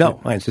 Yeah.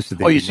 No, I insisted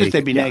they you be insisted naked.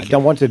 they be Yeah, naked.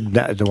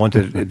 I don't want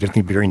to just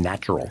be very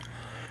natural.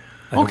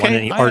 I don't want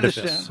any I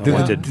artifice.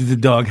 understand. Did the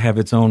dog have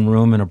its own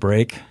room and a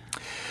break?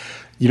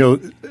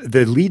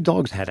 The lead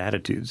dogs had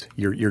attitudes.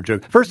 Your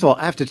joke. First of all,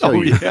 I have to tell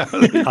you, yeah,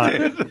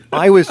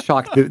 I was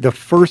shocked. The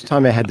first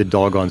time I had the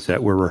dog on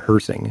set, we're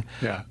rehearsing.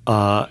 Yeah.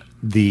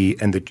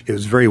 It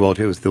was very well.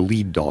 It was the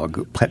lead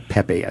dog,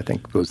 Pepe, I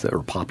think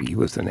or Poppy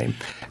was the name,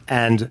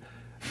 and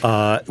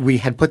we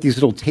had put these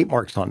little tape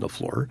marks on the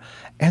floor,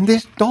 and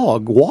this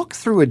dog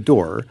walks through a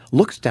door,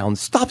 looks down,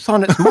 stops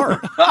on its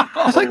mark.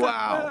 I was like,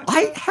 wow.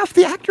 Half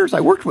the actors I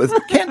worked with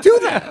can't do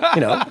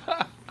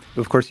that.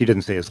 Of course, he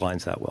didn't say his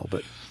lines that well,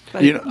 but.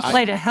 But he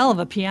played a hell of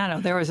a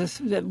piano. There was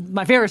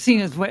my favorite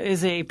scene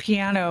is a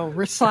piano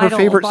recital. Her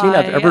favorite scene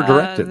I've ever by,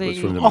 directed was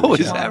from the movie. Oh,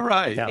 is that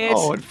right? Yeah.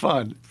 What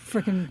fun.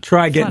 Freaking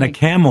Try getting funny. a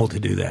camel to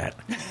do that.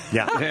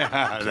 Yeah.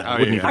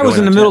 I was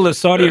in the middle of the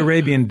Saudi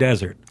Arabian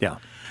desert. Yeah.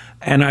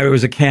 And I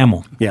was a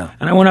camel. Yeah.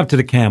 And I went up to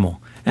the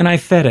camel, and I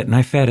fed it, and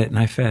I fed it, and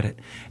I fed it.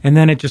 And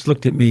then it just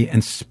looked at me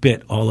and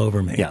spit all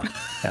over me. Yeah.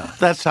 Yeah.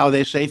 That's how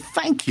they say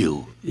thank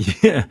you.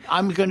 Yeah.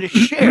 I'm going to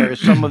share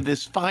some of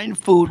this fine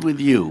food with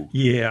you.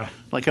 Yeah.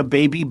 Like a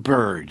baby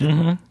bird.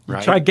 Mm-hmm.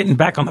 Right? Try getting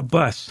back on the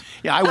bus.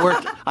 Yeah,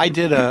 I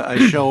did a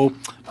show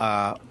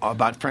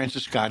about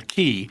Francis Scott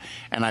Key,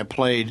 and I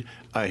played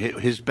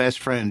his best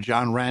friend,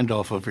 John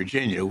Randolph of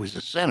Virginia, who was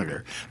a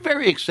senator,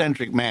 very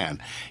eccentric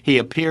man. He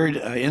appeared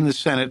in the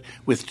Senate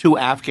with 2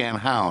 Afghan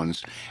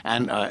hounds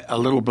and a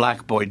little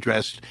black boy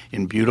dressed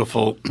in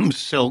beautiful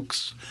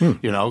silks,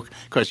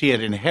 because he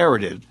had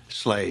inherited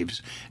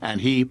slaves, and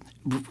he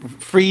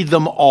freed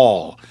them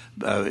all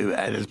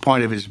at the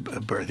point of his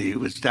birth. He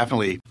was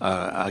definitely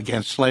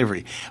against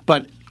slavery.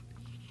 But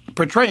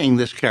portraying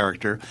this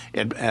character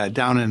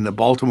down in the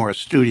Baltimore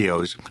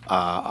studios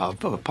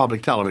of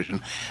public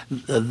television,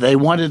 they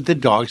wanted the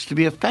dogs to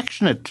be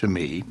affectionate to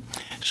me,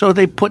 so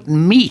they put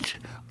meat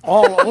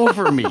all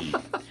over me.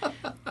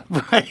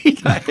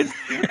 Right?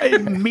 I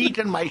had meat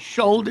in my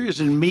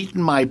shoulders and meat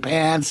in my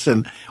pants,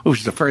 and it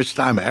was the first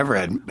time I ever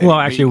had Well,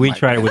 actually, we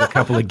tried it with a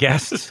couple of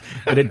guests,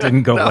 but it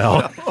didn't go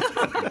well.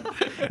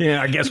 Yeah,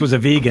 our guest was a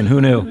vegan.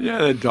 Who knew? Yeah,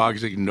 the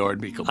dogs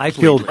ignored me completely. I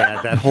feel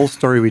bad. That whole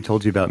story we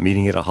told you about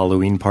meeting at a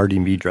Halloween party,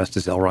 me dressed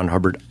as L. Ron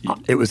Hubbard,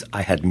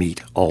 I had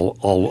meat all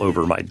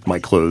over my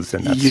clothes,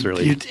 and that's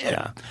you did.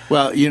 Yeah.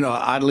 Well,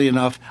 oddly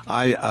enough,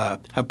 I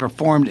have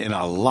performed in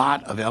a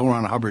lot of L.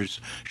 Ron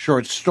Hubbard's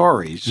short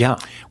stories, Yeah.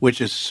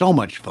 which is so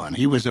much fun.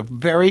 He was a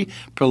very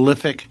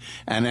prolific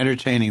and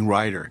entertaining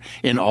writer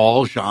in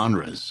all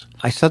genres.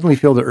 I suddenly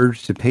feel the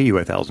urge to pay you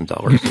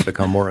 $1,000 to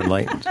become more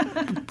enlightened.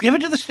 Give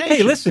it to the station.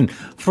 Hey, listen,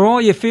 for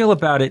all you feel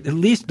about it, at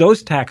least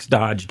those tax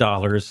dodge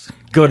dollars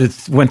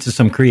went to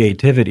some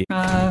creativity.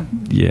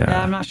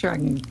 Yeah, I'm not sure I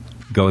can.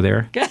 Go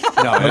there. No,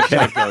 let's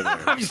not go there.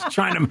 I'm just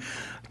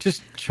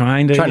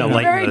trying to lighten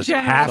Very the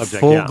generous. half subject,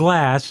 full yeah.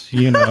 glass,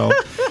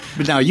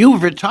 But now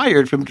you've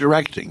retired from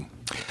directing.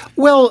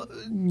 Well,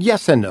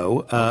 yes and no.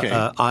 Okay.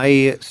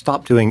 I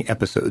stopped doing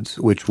episodes,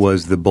 which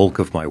was the bulk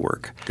of my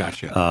work.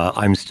 Gotcha.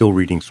 I'm still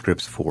reading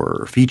scripts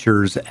for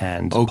features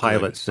and good.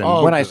 pilots. And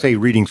Oh, when I good. say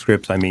reading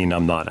scripts, I mean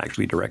I'm not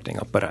actually directing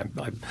them, but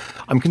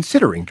I'm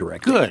considering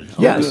directing. Good.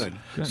 Oh, Yes. good.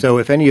 So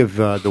if any of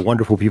the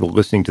wonderful people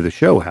listening to the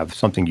show have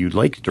something you'd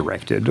like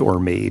directed or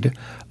made,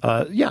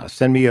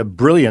 send me a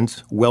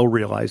brilliant,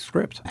 well-realized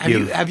script.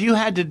 Have you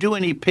had to do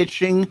any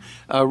pitching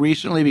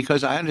recently?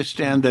 Because I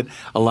understand that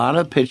a lot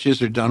of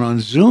pitches are done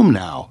on Zoom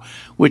now,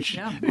 which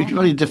it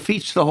really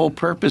defeats the whole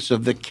purpose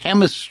of the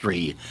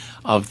chemistry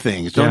of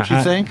things, don't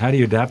you think? How do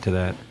you adapt to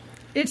that?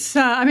 It's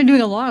I've been doing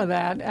a lot of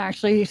that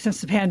actually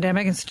since the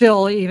pandemic, and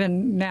still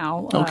even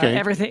now. Okay.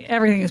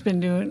 Everything has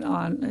been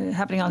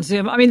happening on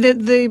Zoom. I mean,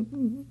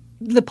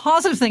 the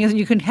positive thing is that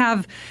you can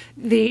have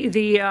the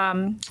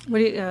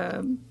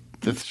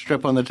the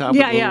strip on the top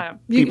Yeah, of yeah.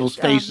 people's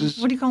faces.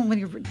 What do you call them when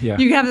you? Yeah.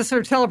 You have this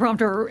sort of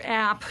teleprompter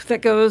app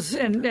that goes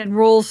and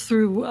rolls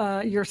through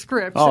your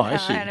script. Oh, I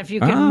see. And if you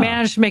can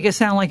manage to make it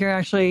sound like you're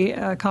actually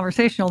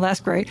conversational, that's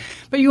great.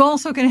 But you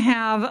also can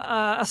have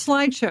a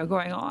slideshow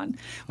going on,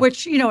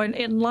 which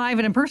in live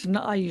and in person,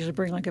 I usually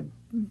bring like a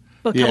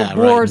couple of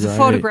boards of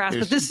photographs.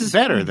 It's but this is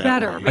better.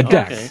 A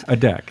deck. Okay. A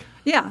deck.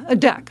 Yeah, a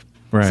deck.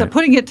 Right. So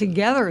putting it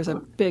together is a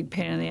big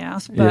pain in the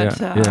ass. But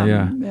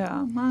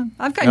Yeah.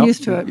 I've gotten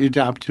used to it. You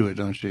adapt to it,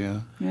 don't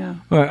you? Yeah.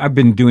 Well, I've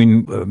been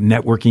doing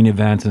networking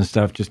events and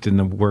stuff just in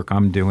the work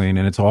I'm doing,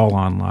 and it's all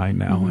online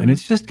now. Mm-hmm. And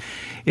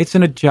it's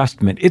an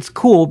adjustment. It's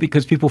cool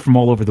because people from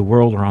all over the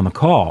world are on the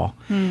call,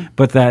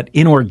 but that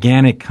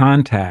inorganic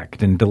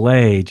contact and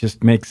delay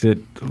just makes it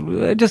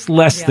just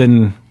less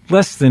than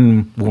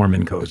warm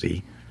and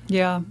cozy.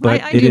 Yeah,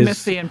 But I it do is-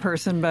 miss the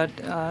in-person, but,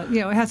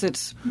 it has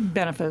its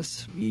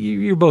benefits.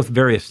 You're both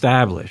very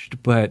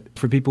established, but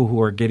for people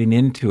who are getting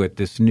into it,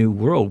 this new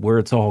world where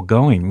it's all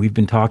going, we've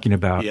been talking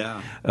about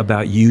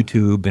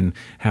YouTube and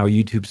how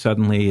YouTube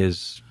suddenly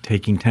is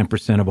taking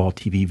 10% of all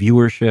TV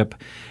viewership,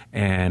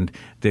 and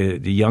the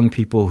young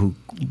people who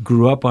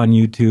grew up on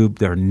YouTube,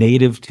 they're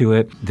native to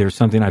it. There's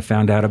something I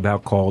found out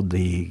about called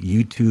the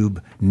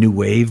YouTube New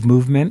Wave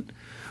movement,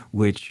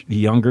 which the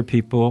younger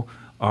people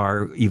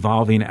are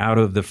evolving out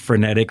of the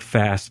frenetic,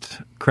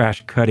 fast,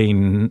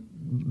 crash-cutting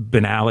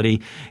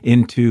banality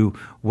into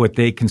what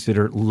they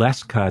consider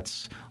less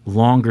cuts,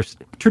 longer,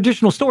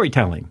 traditional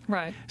storytelling.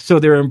 Right. So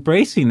they're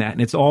embracing that,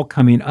 and it's all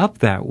coming up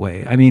that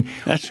way. I mean,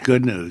 That's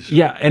good news.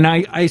 yeah, and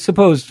I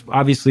suppose,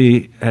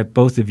 obviously, at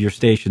both of your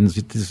stations,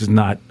 this is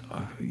not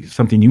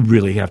something you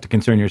really have to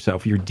concern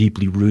yourself. You're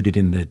deeply rooted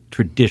in the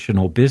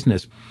traditional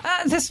business.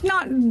 That's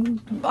not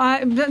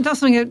that's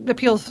something that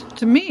appeals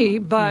to me,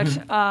 but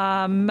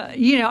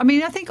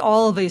I think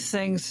all of these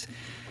things,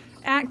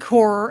 at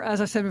core,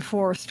 as I said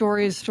before,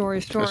 story is story.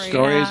 A story is a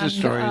story is a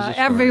story.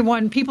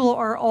 Everyone, people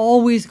are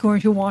always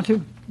going to want to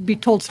be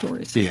told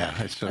stories. Yeah,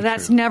 that's so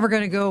That's true. never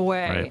going to go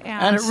away, Right.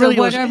 and it so really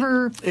was-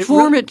 whatever it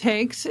form really- it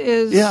takes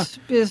is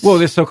Well,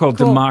 this so-called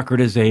cool.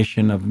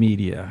 democratization of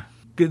media.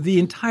 The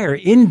entire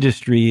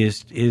industry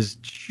is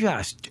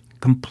just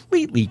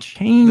completely The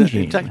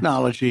changing.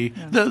 technology,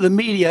 the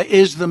media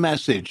is the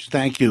message.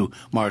 Thank you,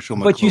 Marshall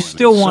McLuhan. But you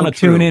still It's want so to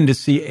tune true. in to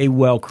see a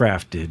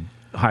well-crafted,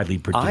 highly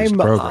produced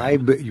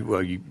program.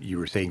 You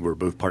were saying we're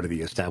both part of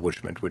the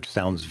establishment, which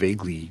sounds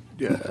vaguely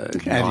not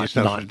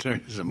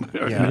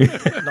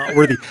Anti-authoritarianism. not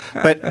worthy.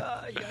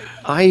 But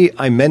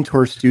I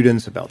mentor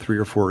students about 3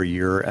 or 4 a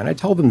year, and I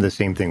tell them the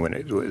same thing when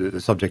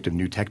the subject of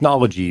new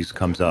technologies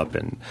comes up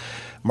and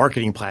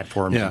marketing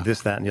platforms and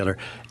this, that, and the other,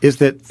 is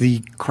that the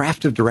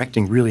craft of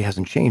directing really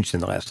hasn't changed in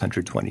the last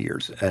 120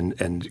 years.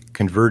 And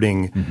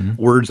converting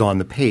words on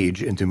the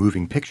page into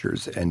moving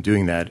pictures and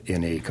doing that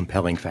in a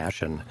compelling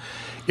fashion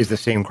is the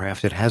same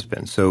craft it has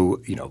been.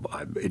 So,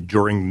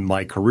 during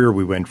my career,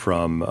 we went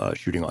from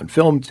shooting on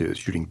film to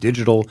shooting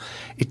digital.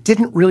 It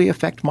didn't really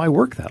affect my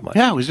work that much.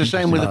 Yeah, it was the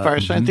same with the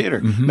Fireside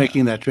Theater,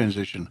 making that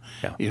transition.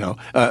 Yeah.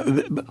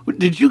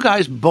 Did you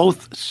guys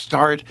both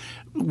start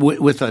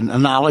with a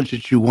knowledge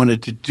that you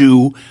wanted to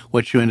do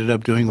what you ended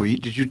up doing?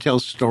 Did you tell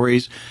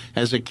stories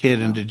as a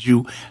kid, and did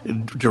you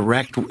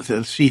direct,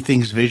 see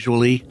things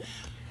visually?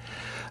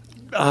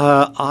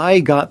 I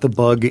got the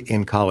bug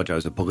in college. I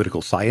was a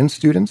political science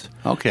student.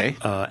 Okay.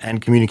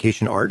 And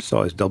communication arts, so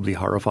I was doubly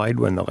horrified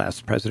when the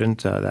last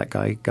president, that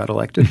guy, got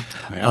elected.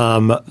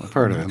 I've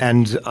heard of him.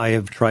 And I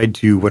have tried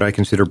to, what I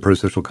consider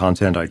pro-social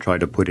content, I try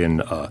to put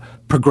in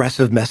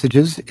progressive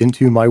messages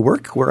into my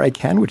work where I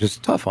can, which is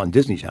tough on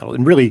Disney Channel.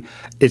 And really,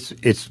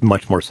 it's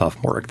much more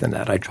sophomoric than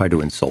that. I try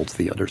to insult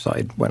the other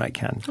side when I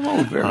can.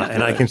 Oh, very good.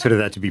 And I consider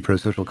that to be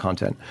pro-social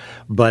content.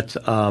 But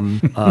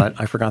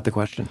I forgot the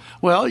question.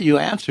 Well, you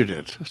answered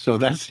it, so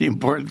that's the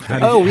important thing.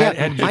 Oh, yeah.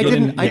 I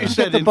didn't- You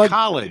said in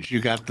college you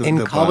got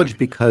the college bug.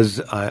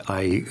 because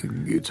I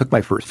took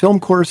my first film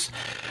course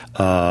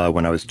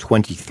when I was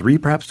 23,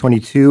 perhaps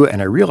 22,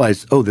 and I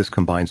realized, this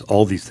combines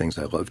all these things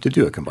I love to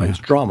do. It combines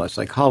drama,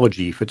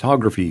 psychology,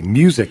 photography,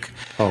 music.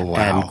 Oh,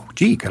 wow. And,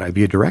 gee, could I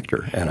be a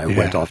director? And I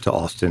went off to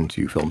Austin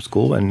to film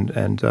school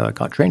and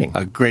got training.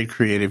 A great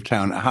creative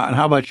town.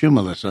 How about you,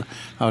 Melissa?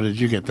 How did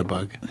you get the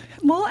bug?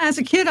 Well, as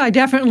a kid, I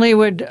definitely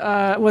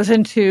was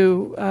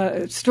into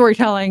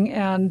storytelling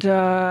and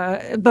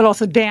but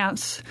also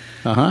dance.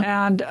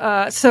 And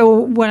so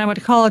when I went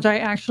to college,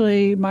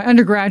 my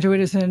undergraduate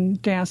is in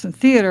dance and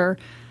theater.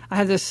 I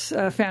had this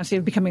fantasy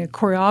of becoming a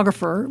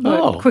choreographer,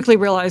 but quickly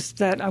realized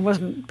that I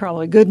wasn't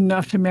probably good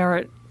enough to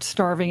merit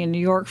starving in New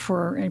York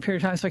for any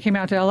period of time. So I came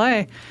out to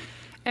L.A.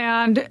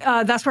 And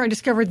that's where I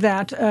discovered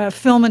that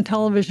film and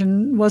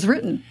television was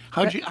written.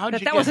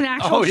 That was an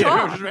actual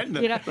job. It was written.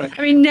 Right.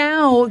 I mean,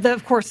 now,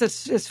 of course,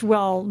 it's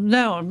well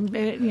known.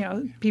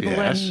 People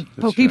in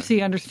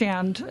Poughkeepsie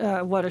understand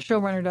what a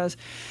showrunner does.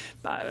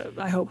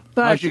 I hope.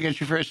 But How'd you get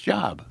your first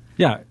job?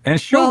 Yeah, and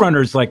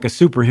showrunner's like a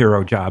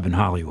superhero job in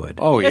Hollywood.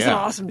 Oh, yeah. It's an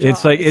awesome job.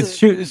 It's like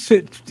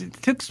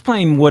to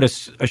explain what a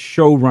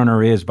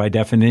showrunner is by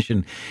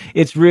definition.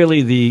 It's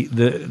really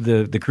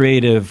the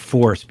creative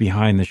force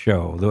behind the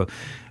show.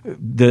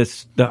 The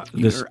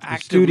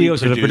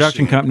studios or the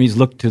production companies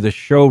look to the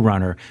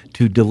showrunner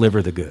to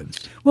deliver the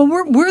goods. Well,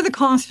 we're the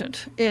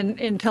constant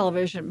in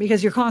television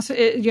because you're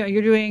constant.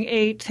 You're doing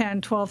 8,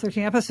 10, 12,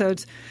 13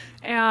 episodes,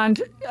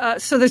 and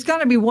so there's got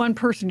to be one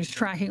person who's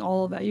tracking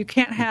all of that. You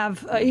can't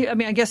have.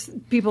 I guess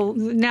people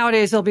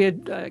nowadays there'll be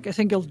a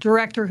single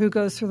director who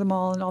goes through them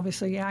all, and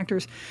obviously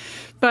actors.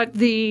 But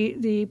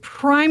the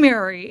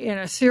primary in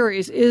a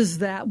series is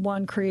that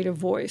one creative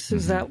voice,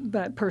 is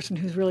that person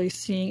who's really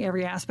seeing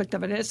every aspect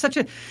of it. And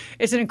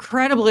it's an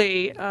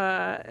incredibly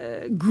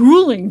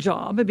grueling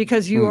job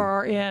because you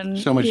are in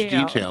so much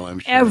detail. I'm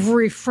sure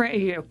every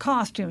frame,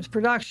 costumes,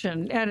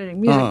 production, editing,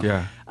 music,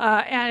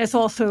 and it's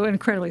also an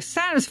incredibly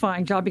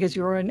satisfying job because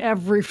you're in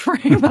every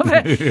frame of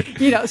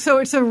it. So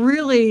it's a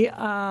really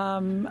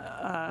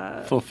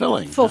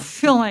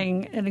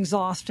fulfilling and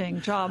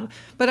exhausting job.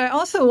 But I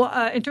also,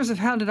 in terms of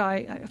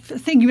I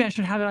think you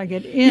mentioned how did I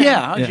get in?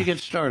 Yeah, how did you get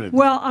started?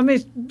 Well,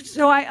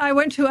 I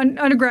went to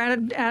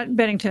undergrad at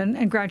Bennington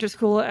and graduate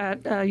school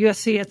at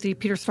USC at the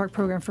Peter Stark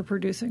program for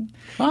producing.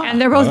 And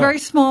they're both very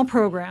small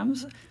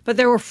programs, but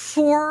there were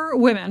 4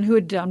 women who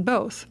had done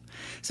both.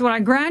 So when I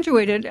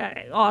graduated,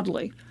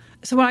 oddly,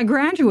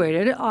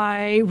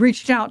 I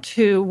reached out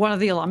to one of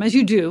the alum, as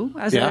you do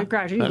as a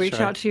graduate. You reach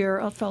out to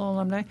your fellow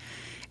alumni.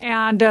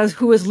 And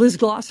who was Liz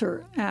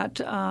Glosser at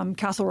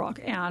Castle Rock.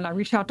 And I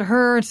reached out to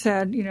her and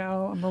said,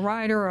 I'm a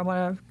writer. I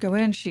want to go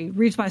in. She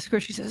reads my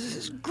script. She says, this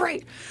is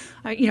great.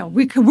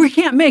 We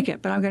can't make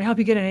it, but I'm going to help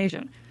you get an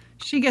agent.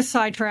 She gets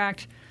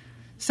sidetracked.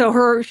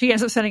 So she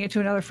ends up sending it to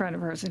another friend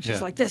of hers. And she's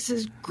like, this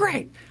is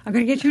great. I'm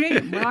going to get you an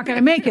agent. We're not going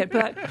to make it.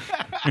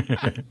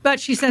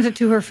 But she sends it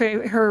to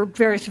her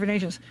various different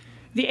agents.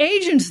 The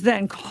agents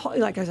then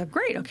call, I said,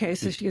 great, okay,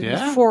 so she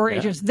gives me 4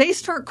 agents. They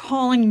start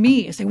calling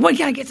me and saying, when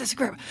can I get this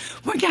script?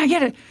 When can I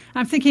get it?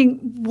 I'm thinking,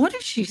 what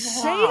did she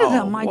say to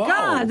them? My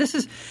God, this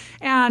is...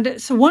 And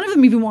so one of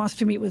them even wants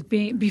to meet with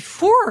me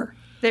before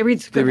they read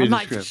the script. I'm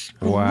like,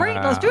 great,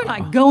 let's do it. And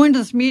I go into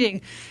this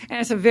meeting,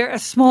 and it's a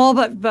small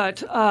but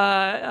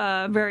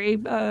very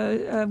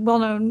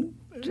well-known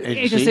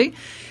agency.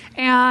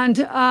 And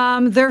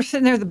they're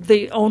sitting there.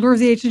 The owner of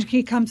the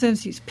agency comes in.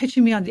 He's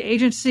pitching me on the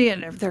agency,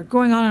 and they're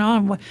going on and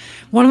on.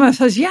 One of them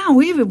says, "Yeah,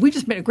 we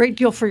just made a great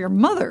deal for your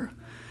mother."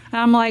 And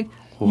I'm like,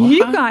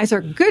 "You guys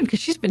are good because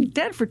she's been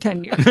dead for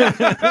 10 years."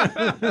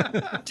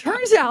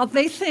 Turns out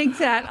they think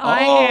that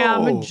I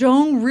am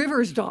Joan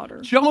Rivers'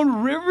 daughter.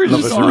 Joan Rivers'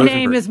 daughter. Her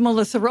name is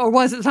Melissa, or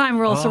was at the time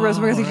Melissa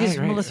Rosenberg. I think she's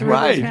Melissa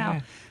Rivers now.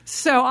 Right.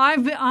 So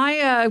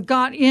I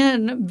got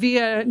in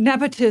via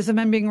nepotism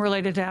and being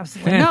related to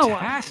absolutely no one.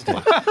 Fantastic.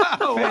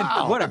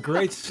 What a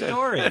great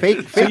story.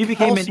 So you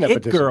became an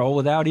it girl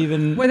without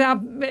even...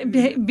 Without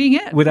being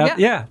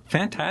it.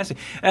 Fantastic.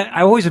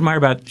 I always admire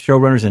about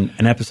showrunners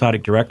and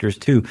episodic directors,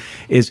 too,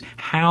 is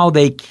how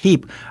they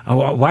keep... I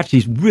watch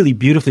these really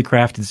beautifully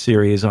crafted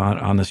series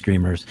on the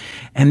streamers,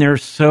 and they're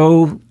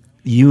so...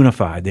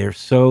 unified. They're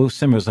so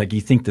similar. It's like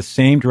you think the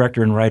same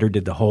director and writer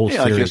did the whole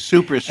series. Like a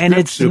super and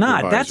it's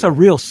supervisor. not. That's a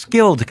real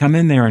skill to come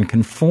in there and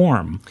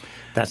conform.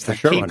 That's the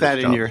showrunner's Keep that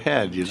in job. your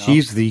head.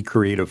 She's the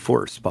creative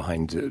force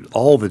behind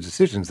all the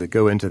decisions that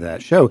go into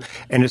that show.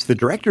 And it's the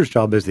director's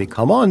job as they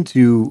come on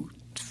to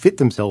fit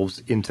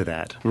themselves into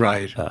that,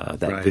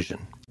 vision.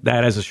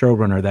 That as a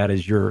showrunner, that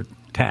is your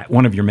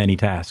one of your many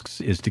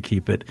tasks is to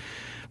keep it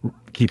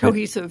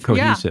cohesive.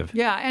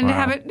 Yeah, and Wow.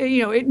 have it.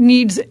 It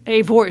needs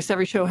a voice.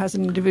 Every show has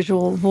an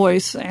individual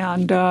voice,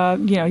 and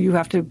you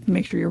have to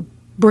make sure you're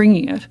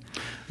bringing it.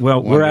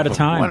 Well, we're out of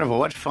time. Wonderful.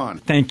 What fun.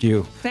 Thank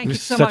you. Thank you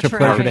so such much a for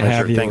pleasure having to me.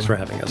 have you. Thanks for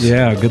having us.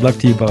 Yeah, good luck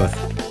to you both.